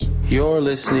You're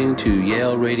listening to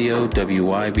Yale Radio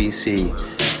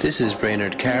WYBC. This is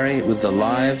Brainerd Carey with the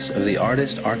lives of the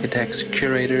artists, architects,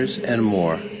 curators, and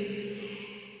more.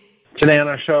 Today on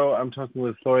our show, I'm talking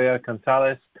with Floria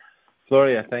Gonzalez.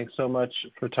 Floria, thanks so much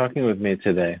for talking with me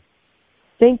today.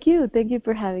 Thank you. Thank you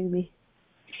for having me.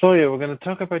 Floria, we're going to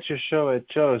talk about your show at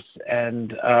JOS,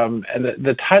 and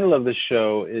the title of the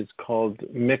show is called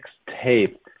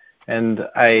Mixtape, and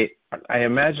I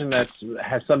imagine that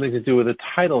has something to do with the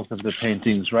titles of the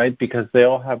paintings, right? Because they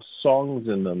all have songs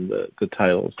in them, the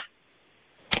titles.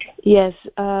 Yes.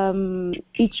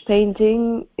 Each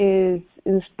painting is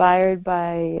inspired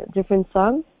by different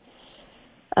songs.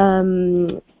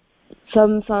 Some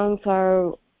songs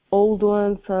are old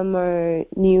ones, some are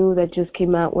new that just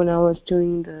came out when I was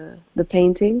doing the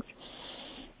paintings.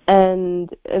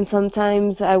 And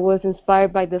sometimes I was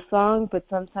inspired by the song, but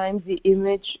sometimes the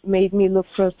image made me look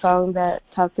for a song that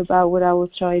talked about what I was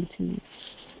trying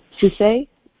to say.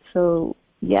 So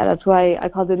yeah, that's why I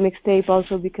called it mixtape,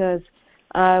 also because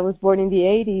I was born in the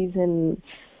 80s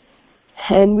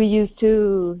and we used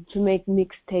to make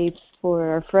mixtapes for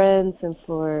our friends and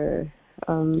for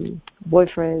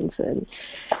boyfriends,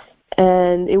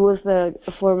 and it was a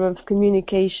form of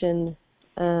communication.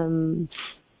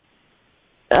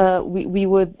 We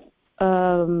would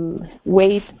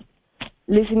wait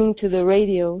listening to the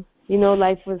radio. You know,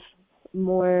 life was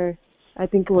more, I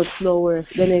think it was slower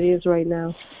than it is right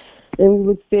now. And we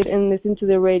would sit and listen to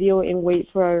the radio and wait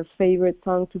for our favorite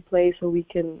song to play so we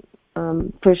can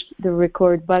push the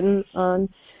record button on.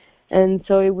 And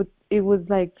so it was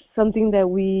like something that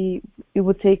it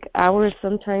would take hours,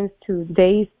 sometimes to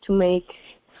days to make.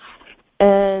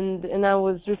 And I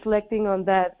was reflecting on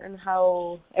that and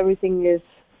how everything is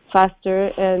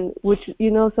faster, and which,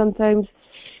 you know, sometimes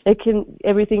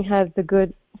everything has the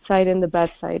good side and the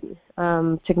bad side.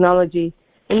 Technology.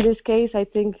 In this case, I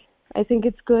think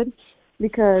it's good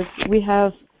because we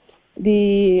have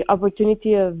the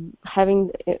opportunity of having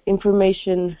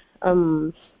information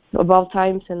of all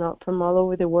times and from all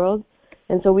over the world,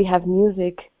 and so we have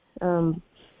music.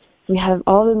 We have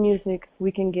all the music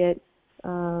we can get,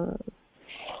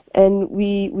 and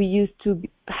we used to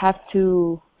have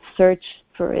to search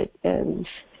for it and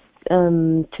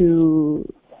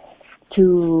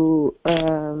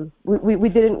we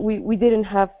didn't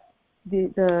have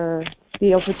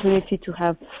the opportunity to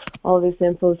have all this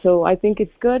info. So I think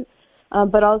it's good,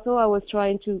 but also I was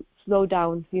trying to slow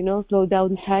down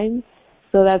time.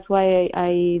 So that's why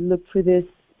I looked for this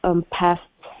past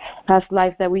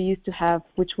life that we used to have,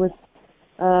 which was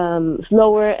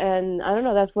slower, and I don't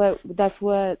know. That's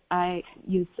what I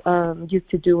used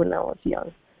to do when I was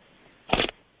young.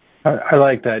 I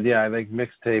like that. Yeah, I think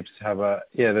mixtapes have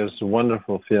there's a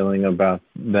wonderful feeling about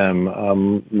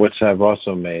them, which I've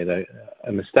also made, a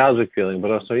nostalgic feeling, but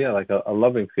also, like a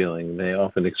loving feeling. They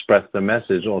often express the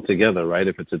message altogether, right?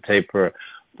 If it's a tape for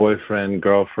boyfriend,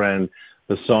 girlfriend,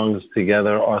 the songs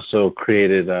together also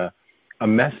created a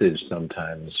message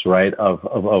sometimes, right, of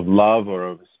love or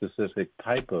of a specific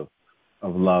type of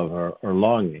love or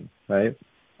longing, right?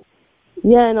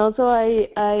 Yeah, and also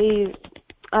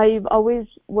I've always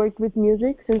worked with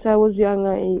music since I was young.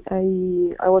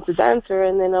 I was a dancer,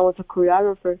 and then I was a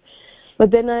choreographer.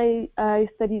 But then I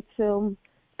studied film,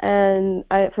 and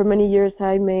for many years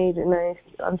I made, and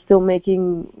I'm still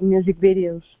making music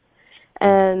videos.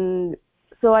 And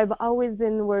so I've always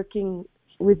been working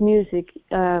with music.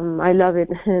 I love it.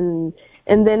 And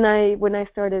then when I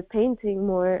started painting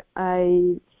more,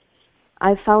 I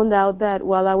found out that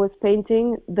while I was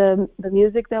painting, the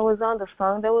music that was on, the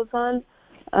song that was on,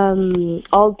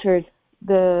 altered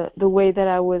the way that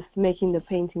I was making the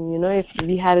painting. You know, if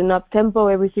you had an up tempo,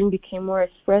 everything became more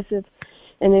expressive,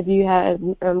 and if you had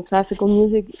classical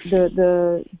music,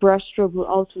 the brush stroke will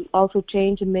also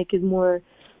change and make it more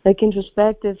like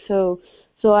introspective. So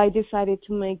I decided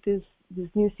to make this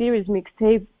new series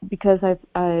mixtape because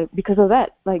because of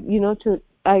that. Like, you know,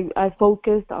 I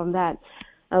focused on that.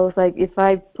 I was like, if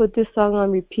I put this song on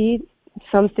repeat,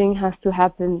 something has to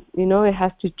happen, you know, it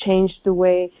has to change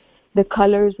the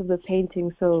colors of the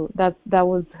painting. So that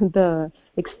was the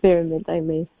experiment I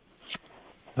made.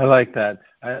 I like that.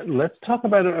 Let's talk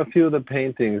about a few of the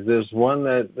paintings. There's one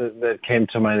that came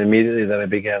to mind immediately that I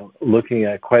began looking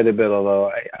at quite a bit, although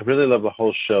I really love the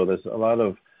whole show. There's a lot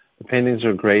of, the paintings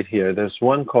are great here. There's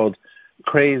one called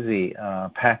Crazy,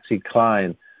 Patsy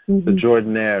Cline, the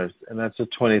Jordanaires, and that's a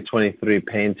 2023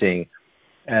 painting.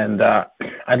 And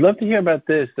I'd love to hear about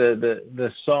this,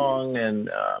 the song, and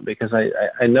because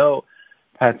I know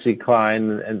Patsy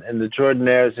Cline and the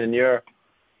Jordanaires, and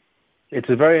it's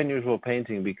a very unusual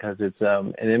painting because it's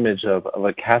an image of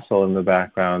a castle in the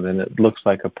background, and it looks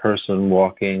like a person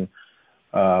walking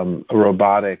a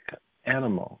robotic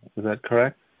animal. Is that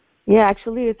correct? Yeah,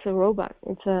 actually, it's a robot.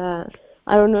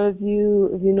 I don't know if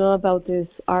you know about this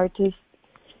artist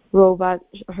robot.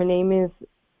 Her name is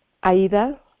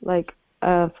Aida, like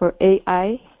for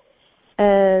AI,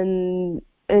 and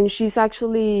she's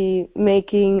actually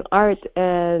making art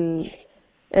and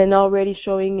already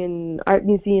showing in art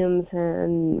museums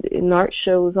and in art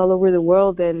shows all over the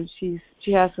world. And she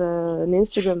has an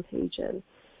Instagram page,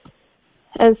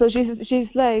 and so she's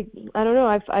like, I don't know,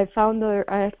 I found her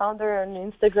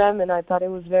on Instagram, and I thought it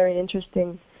was very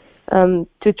interesting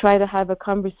to try to have a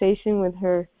conversation with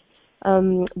her.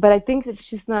 But I think that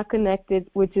she's not connected,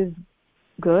 which is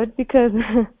good, because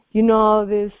all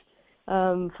this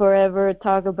forever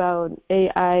talk about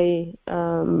AI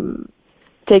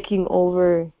taking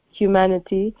over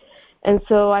humanity. And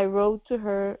so I wrote to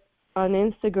her on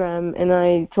Instagram, and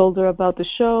I told her about the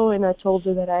show, and I told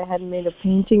her that I had made a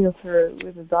painting of her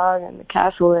with a dog and the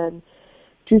castle, and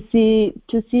to see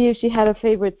if she had a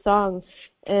favorite song.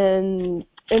 And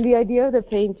the idea of the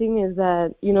painting is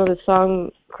that the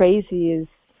song "Crazy" is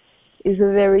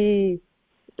a very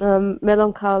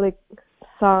melancholic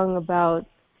song about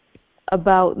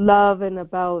love, and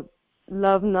about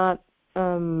love not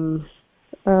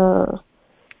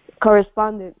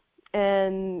corresponded.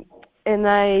 And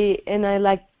I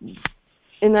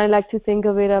like to think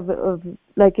of it of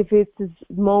like, if it's this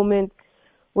moment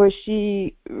where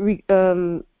she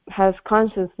has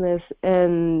consciousness,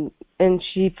 and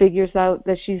she figures out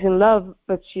that she's in love,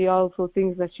 but she also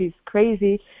thinks that she's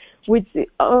crazy, which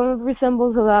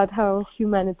resembles a lot how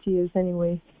humanity is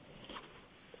anyway.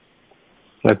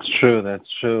 That's true.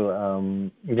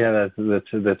 Yeah,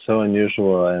 that's so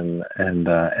unusual and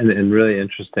really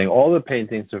interesting. All the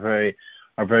paintings are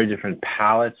very different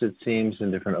palettes, it seems,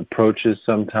 and different approaches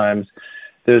sometimes.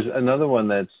 There's another one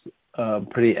that's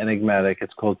pretty enigmatic.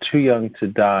 It's called "Too Young to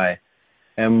Die,"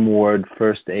 M. Ward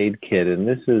First Aid Kit, and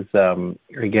this is a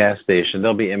gas station.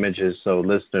 There'll be images, so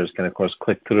listeners can, of course,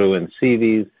 click through and see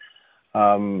these.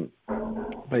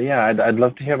 But yeah, I'd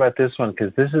love to hear about this one,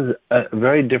 because this is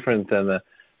very different than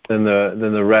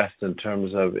the rest in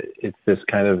terms of it's this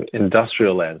kind of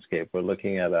industrial landscape. We're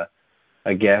looking at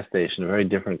a gas station, a very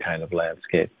different kind of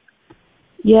landscape.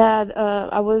 Yeah,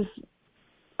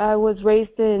 I was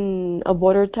raised in a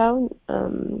border town.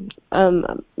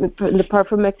 The part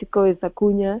from Mexico is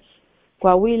Acuña,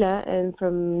 Coahuila, and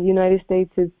from the United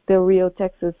States is Del Rio,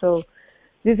 Texas. So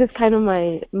this is kind of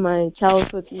my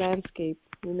childhood landscape.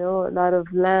 A lot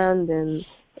of land, and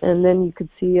then you could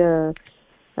see a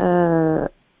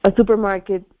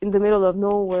supermarket in the middle of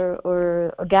nowhere,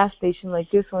 or a gas station like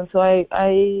this one. So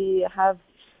I have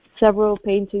several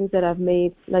paintings that I've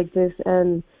made like this,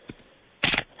 and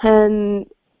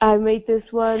I made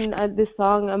this one, this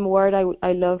song, "I'm Ward."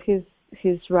 I love his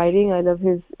writing. I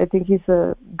think he's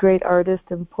a great artist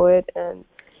and poet,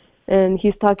 and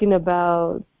he's talking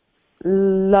about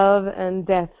love and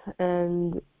death,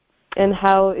 and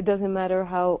how it doesn't matter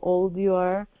how old you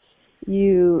are,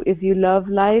 if you love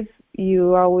life,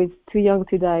 you are always too young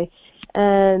to die.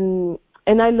 And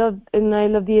I love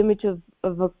the image of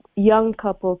a young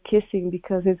couple kissing,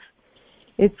 because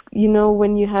it's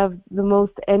when you have the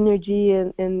most energy,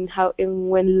 and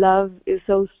when love is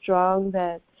so strong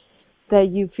that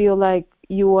you feel like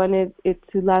you wanted it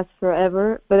to last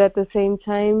forever, but at the same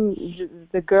time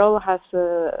the girl has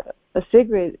a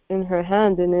cigarette in her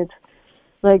hand, and it's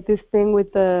like this thing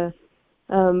with the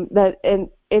that in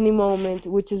any moment,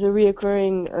 which is a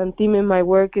reoccurring theme in my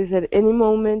work, is that any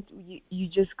moment you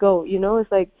just go.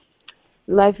 It's like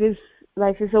life is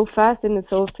so fast, and it's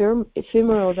so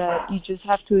ephemeral, that you just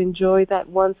have to enjoy that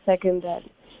 1 second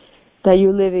that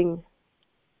you're living,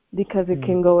 because it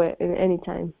can go at any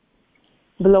time,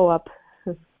 blow up.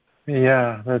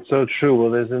 Yeah, that's so true.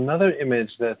 Well, there's another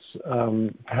image that's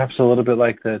perhaps a little bit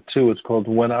like that too. It's called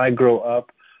 "When I Grow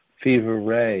Up, Fever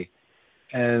Ray,"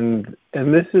 and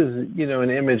this is an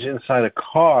image inside a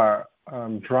car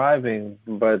driving,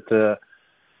 but the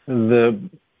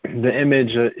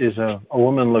image is a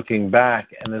woman looking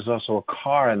back, and there's also a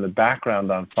car in the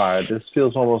background on fire. This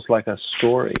feels almost like a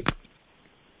story.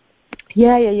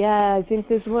 Yeah. I think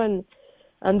this one.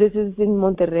 And this is in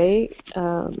Monterrey.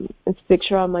 It's a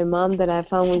picture of my mom that I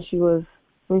found when she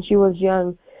was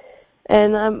young.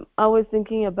 And I'm always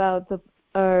thinking about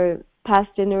our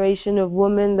past generation of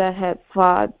women that had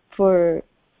fought for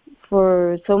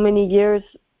so many years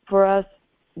for us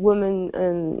women,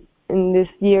 and in this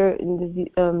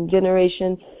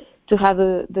generation, to have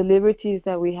the liberties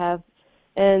that we have.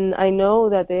 And I know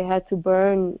that they had to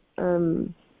burn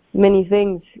many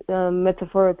things,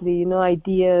 metaphorically,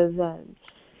 ideas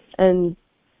and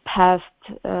past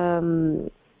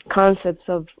concepts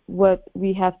of what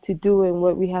we have to do and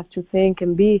what we have to think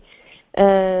and be.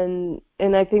 And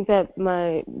I think that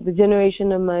the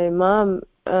generation of my mom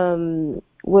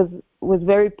was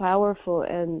very powerful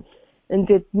and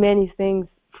did many things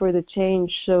for the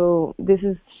change. So this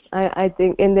is, I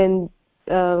think, and then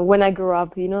when I grew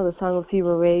up, the Song of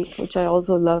Zero Ray, which I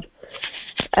also love,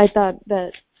 I thought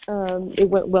that it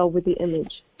went well with the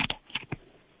image.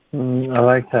 I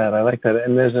like that.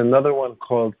 And there's another one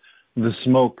called The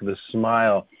Smoke, The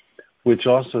Smile, which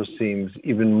also seems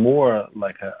even more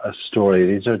like a story.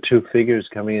 These are two figures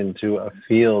coming into a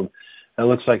field. It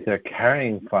looks like they're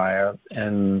carrying fire,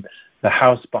 and the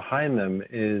house behind them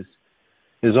is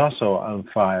also on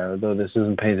fire, though this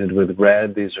isn't painted with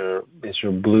red. These are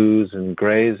blues and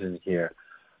grays in here.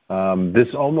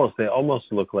 They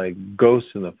almost look like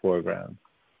ghosts in the foreground.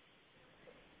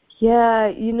 Yeah,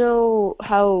 you know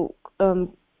how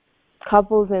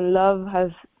couples in love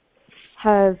has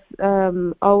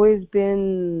always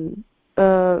been,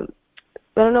 I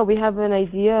don't know, we have an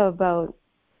idea about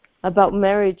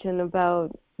marriage and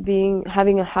about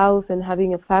having a house and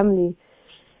having a family.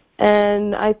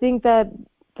 And I think that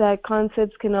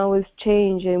concepts can always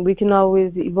change and we can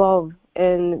always evolve,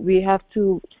 and we have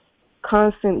to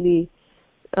constantly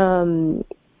put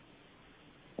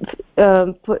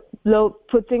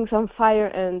things on fire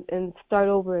and start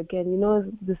over again,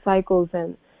 the cycles,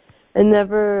 and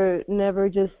never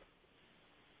just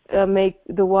make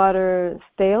the water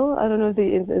stale. I don't know if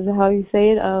is how you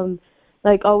say it.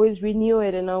 Like always renew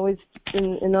it and always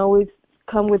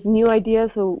come with new ideas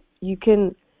so you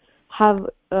can have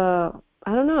a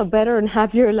better and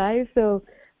happier life. So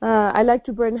I like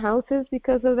to burn houses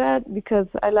because of that, because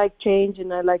I like change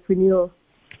and I like renewal.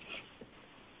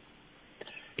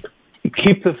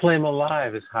 Keep the flame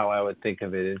alive is how I would think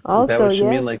of it. Is that what you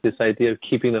mean? Like this idea of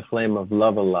keeping the flame of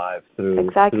love alive through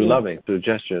loving, through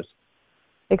gestures.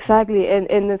 Exactly.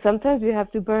 And sometimes we have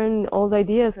to burn old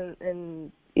ideas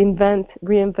and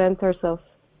reinvent ourselves.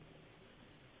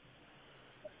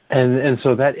 And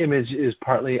so that image is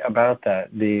partly about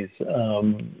that. These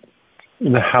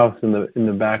the house in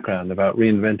the background, about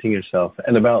reinventing yourself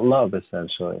and about love,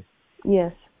 essentially.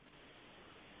 Yes.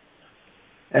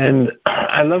 And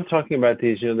I love talking about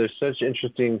these. There's such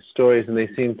interesting stories, and they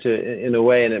seem to, in a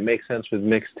way, and it makes sense with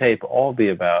mixtape, all be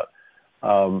about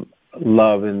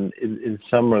love in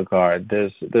some regard.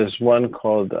 There's one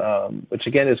called, which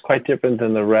again is quite different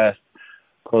than the rest,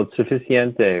 called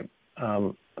Suficiente,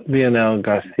 Lionel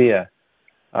Garcia,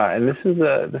 and this is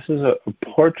a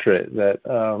portrait that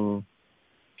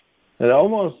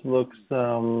almost looks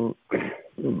I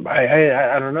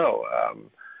don't know.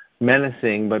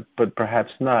 Menacing, but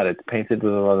perhaps not. It's painted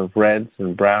with a lot of reds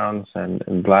and browns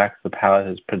and blacks. The palette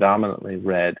is predominantly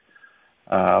red.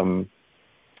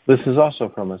 This is also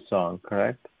from a song,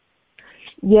 correct?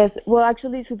 Yes. Well,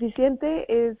 actually, Suficiente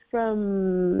is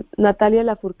from Natalia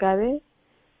Lafourcade,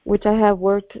 which I have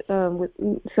worked with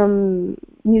some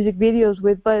music videos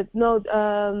with. But no,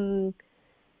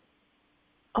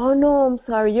 oh no, I'm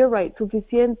sorry. You're right.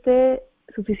 Suficiente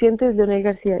is Leonel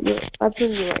Garcia. You're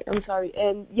absolutely right. I'm sorry.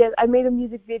 And yes, I made a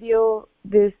music video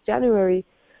this January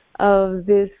of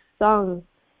this song,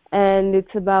 and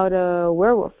it's about a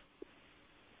werewolf.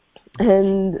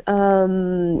 And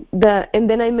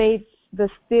then I made the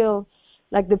still,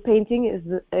 like the painting is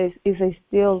a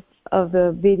still of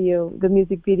the video, the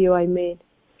music video I made.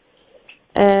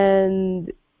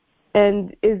 And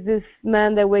is this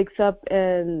man that wakes up,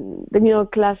 and the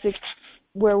classic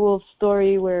werewolf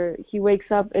story where he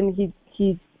wakes up and he's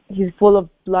full of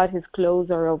blood. His clothes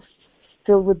are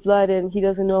filled with blood, and he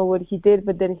doesn't know what he did,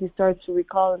 but then he starts to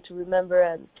recall and to remember,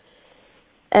 and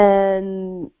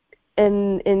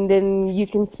then you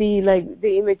can see like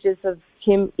the images of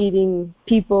him eating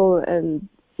people and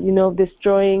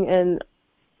destroying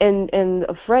and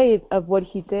afraid of what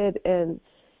he did. And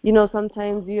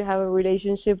sometimes you have a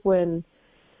relationship when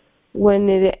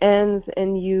it ends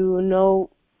and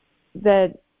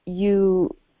that you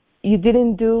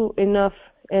didn't do enough,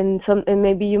 and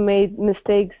maybe you made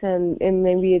mistakes, and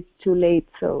maybe it's too late.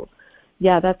 So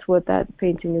yeah, that's what that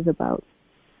painting is about.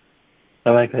 I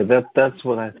like that. That's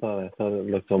what I thought. I thought it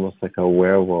looked almost like a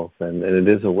werewolf, and it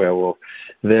is a werewolf.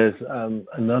 There's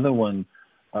another one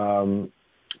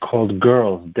called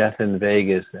Girls, Death in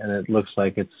Vegas, and it looks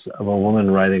like it's of a woman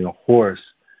riding a horse,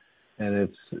 and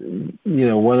it's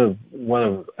one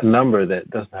of a number that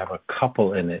doesn't have a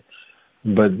couple in it,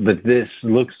 but this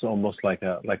looks almost like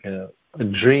a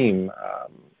dream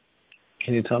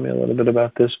Can you tell me a little bit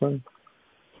about this one?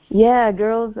 Yeah,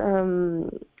 girls.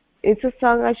 It's a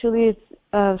song actually.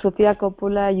 It's Sofia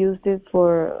Coppola used it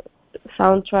for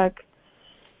soundtrack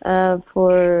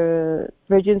for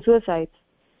Virgin Suicide,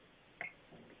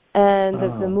 and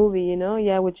the movie,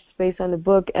 which is based on the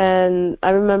book. And I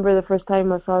remember the first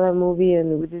time I saw that movie,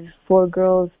 and with these four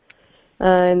girls,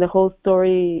 and the whole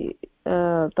story,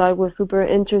 thought it was super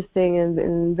interesting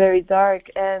and very dark.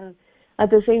 And at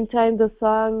the same time, the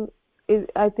song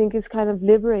I think is kind of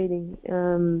liberating.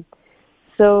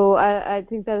 So I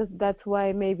think that's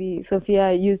why maybe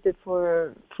Sofia used it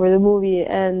for the movie.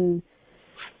 And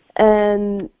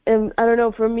I don't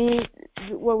know, for me,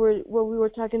 what we were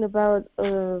talking about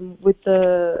with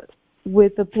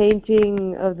the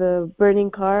painting of the burning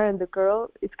car and the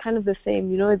girl, it's kind of the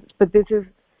same, but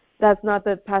that's not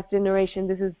the past generation,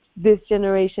 this is this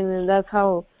generation, and that's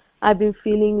how I've been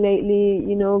feeling lately,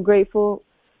 grateful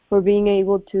for being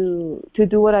able to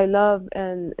do what I love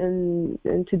and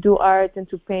to do art and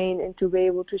to paint and to be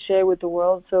able to share with the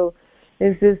world. So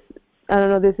it's this, I don't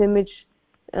know, this image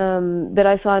that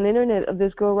I saw on the internet of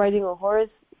this girl riding a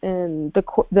horse, and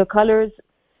the colors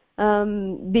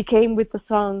became with the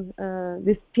song,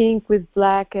 this pink with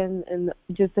black and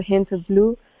just a hint of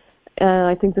blue.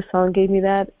 I think the song gave me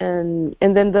that, and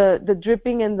then the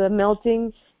dripping and the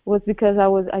melting was because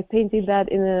I painted that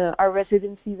in our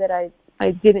residency that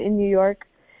I did in New York,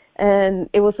 and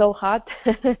it was so hot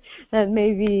that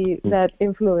maybe that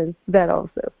influenced that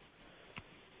also.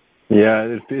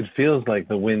 Yeah, it feels like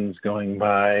the wind's going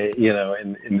by,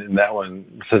 in that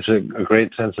one, such a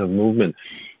great sense of movement.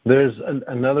 There's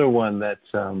another one that's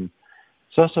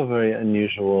it's also very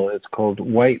unusual. It's called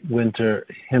White Winter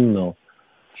Hymnal,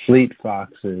 Fleet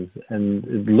Foxes, and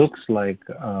it looks like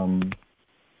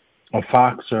a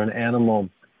fox or an animal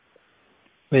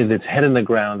with its head in the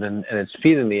ground and its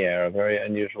feet in the air, a very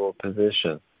unusual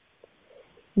position.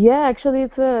 Yeah, actually,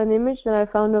 it's an image that I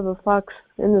found of a fox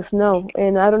in the snow,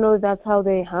 and I don't know if that's how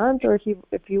they hunt or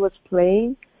if he was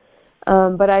playing,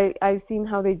 but I've seen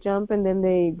how they jump and then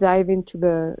they dive into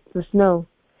the snow,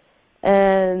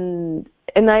 and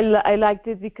I liked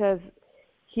it because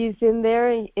he's in there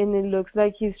and it looks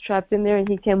like he's trapped in there and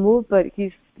he can move, but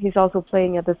he's also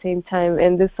playing at the same time.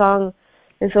 And this song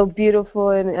is so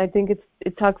beautiful, and I think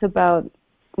it talks about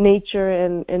nature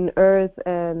and earth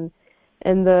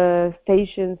and the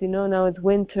stations. Now it's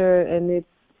winter, and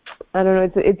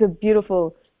it's a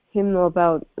beautiful hymnal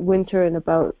about winter and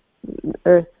about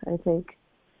earth, I think,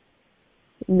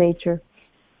 nature.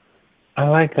 I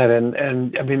like that,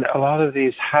 and I mean, a lot of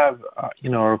these have,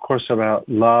 are of course about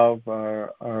love,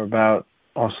 or about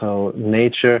also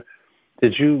nature.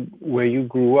 Where you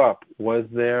grew up, was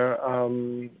there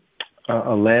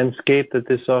a landscape that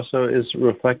this also is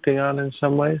reflecting on in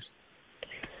some ways?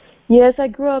 Yes, I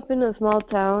grew up in a small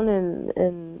town,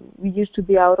 and we used to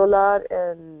be out a lot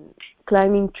and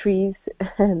climbing trees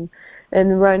and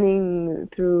running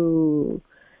through.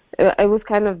 It was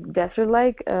kind of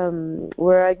desert-like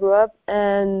where I grew up,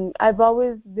 and I've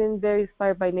always been very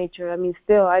inspired by nature. I mean,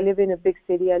 still, I live in a big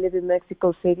city. I live in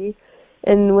Mexico City,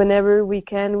 and whenever we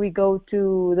can, we go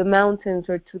to the mountains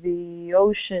or to the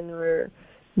ocean, or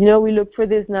we look for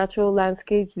these natural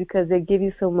landscapes because they give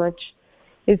you so much.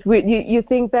 It's weird. You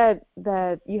think that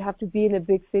you have to be in a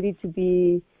big city to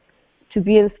be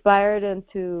inspired and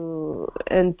to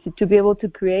be able to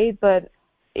create, but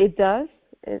it does.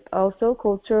 It also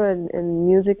culture and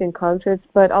music and concerts,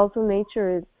 but also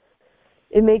nature.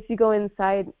 It makes you go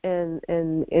inside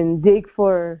and dig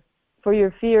for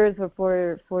your fears or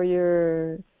for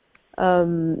your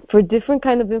for different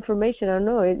kind of information. I don't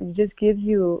know. It just gives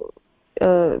you.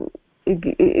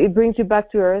 It brings you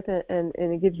back to earth and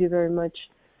it gives you very much.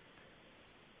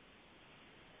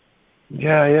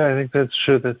 Yeah, I think that's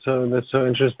true. That's so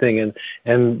interesting.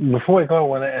 And before we go, I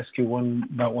want to ask you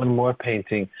about one more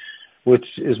painting, which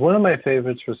is one of my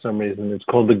favorites for some reason. It's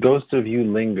called "The Ghost of You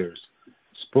Lingers,"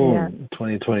 Spoon,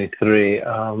 2023.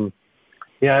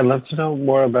 I'd love to know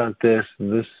more about this.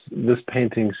 This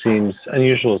painting seems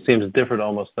unusual. It seems different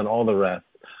almost than all the rest.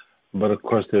 But of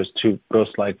course, there's two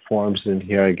ghost-like forms in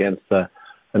here against a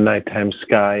nighttime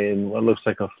sky in what looks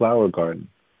like a flower garden.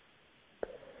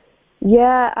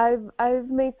 Yeah, I've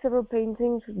made several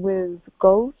paintings with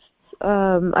ghosts.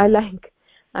 I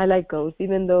like ghosts,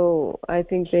 even though I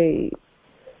think they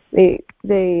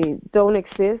don't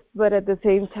exist. But at the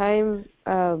same time,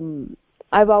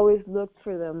 I've always looked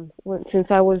for them since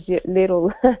I was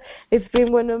little. It's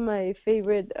been one of my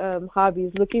favorite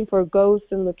hobbies, looking for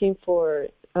ghosts and looking for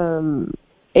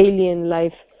alien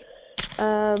life.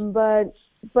 But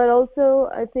also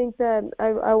I think that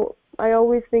I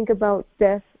always think about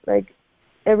death. Like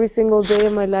every single day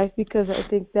of my life because I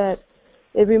think that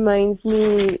it reminds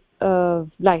me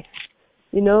of life.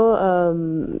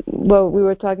 What we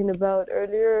were talking about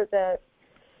earlier, that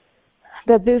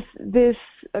this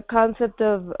concept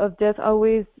of death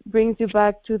always brings you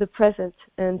back to the present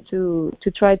and to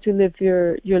try to live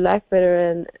your life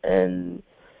better, and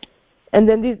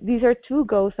then these are two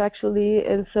ghosts actually,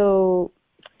 and so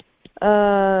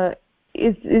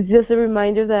it's just a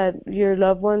reminder that your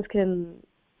loved ones can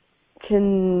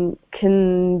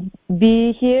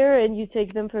be here and you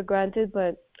take them for granted,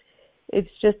 but it's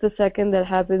just a second that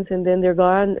happens and then they're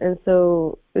gone, and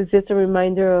so it's just a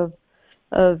reminder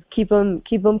of keep them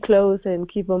close and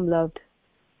keep them loved.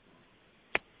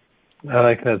 I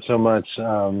like that so much.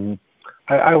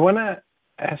 I want to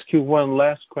ask you one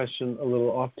last question, a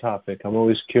little off topic. I'm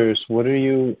always curious. What are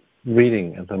you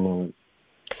reading at the moment?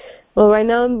 Well, right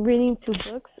now I'm reading 2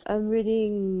 books. I'm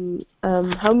reading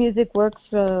How Music Works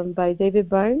by David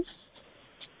Barnes.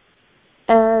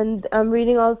 And I'm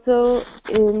reading also,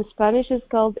 in Spanish, it's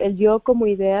called El Yo como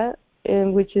Idea,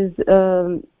 which is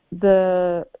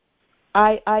the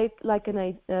I like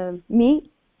me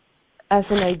as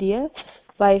an idea,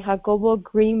 by Jacobo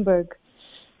Greenberg.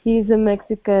 He's a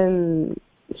Mexican.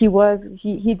 He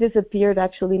disappeared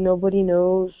actually. Nobody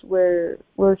knows where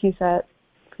he's at.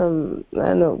 From, I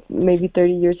don't know, maybe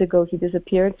 30 years ago he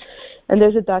disappeared, and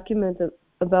there's a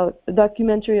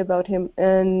documentary about him,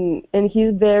 and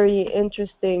he's very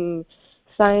interesting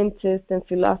scientist and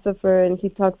philosopher, and he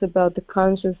talks about the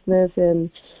consciousness and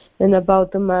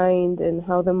about the mind and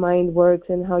how the mind works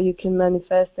and how you can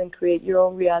manifest and create your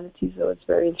own reality. So it's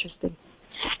very interesting.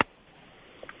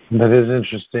 That is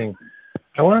interesting.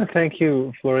 I want to thank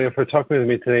you, Floria, for talking with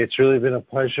me today. It's really been a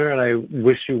pleasure, and I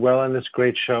wish you well on this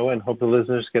great show and hope the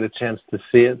listeners get a chance to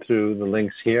see it through the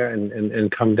links here and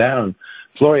come down.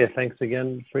 Floria, thanks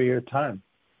again for your time.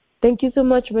 Thank you so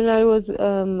much, Bernard. It was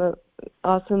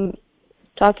awesome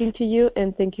talking to you,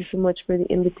 and thank you so much for the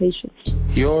invitation.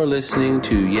 You're listening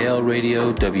to Yale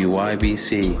Radio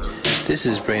WYBC. This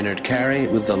is Brainerd Carey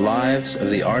with the lives of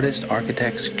the artists,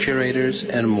 architects, curators,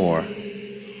 and more.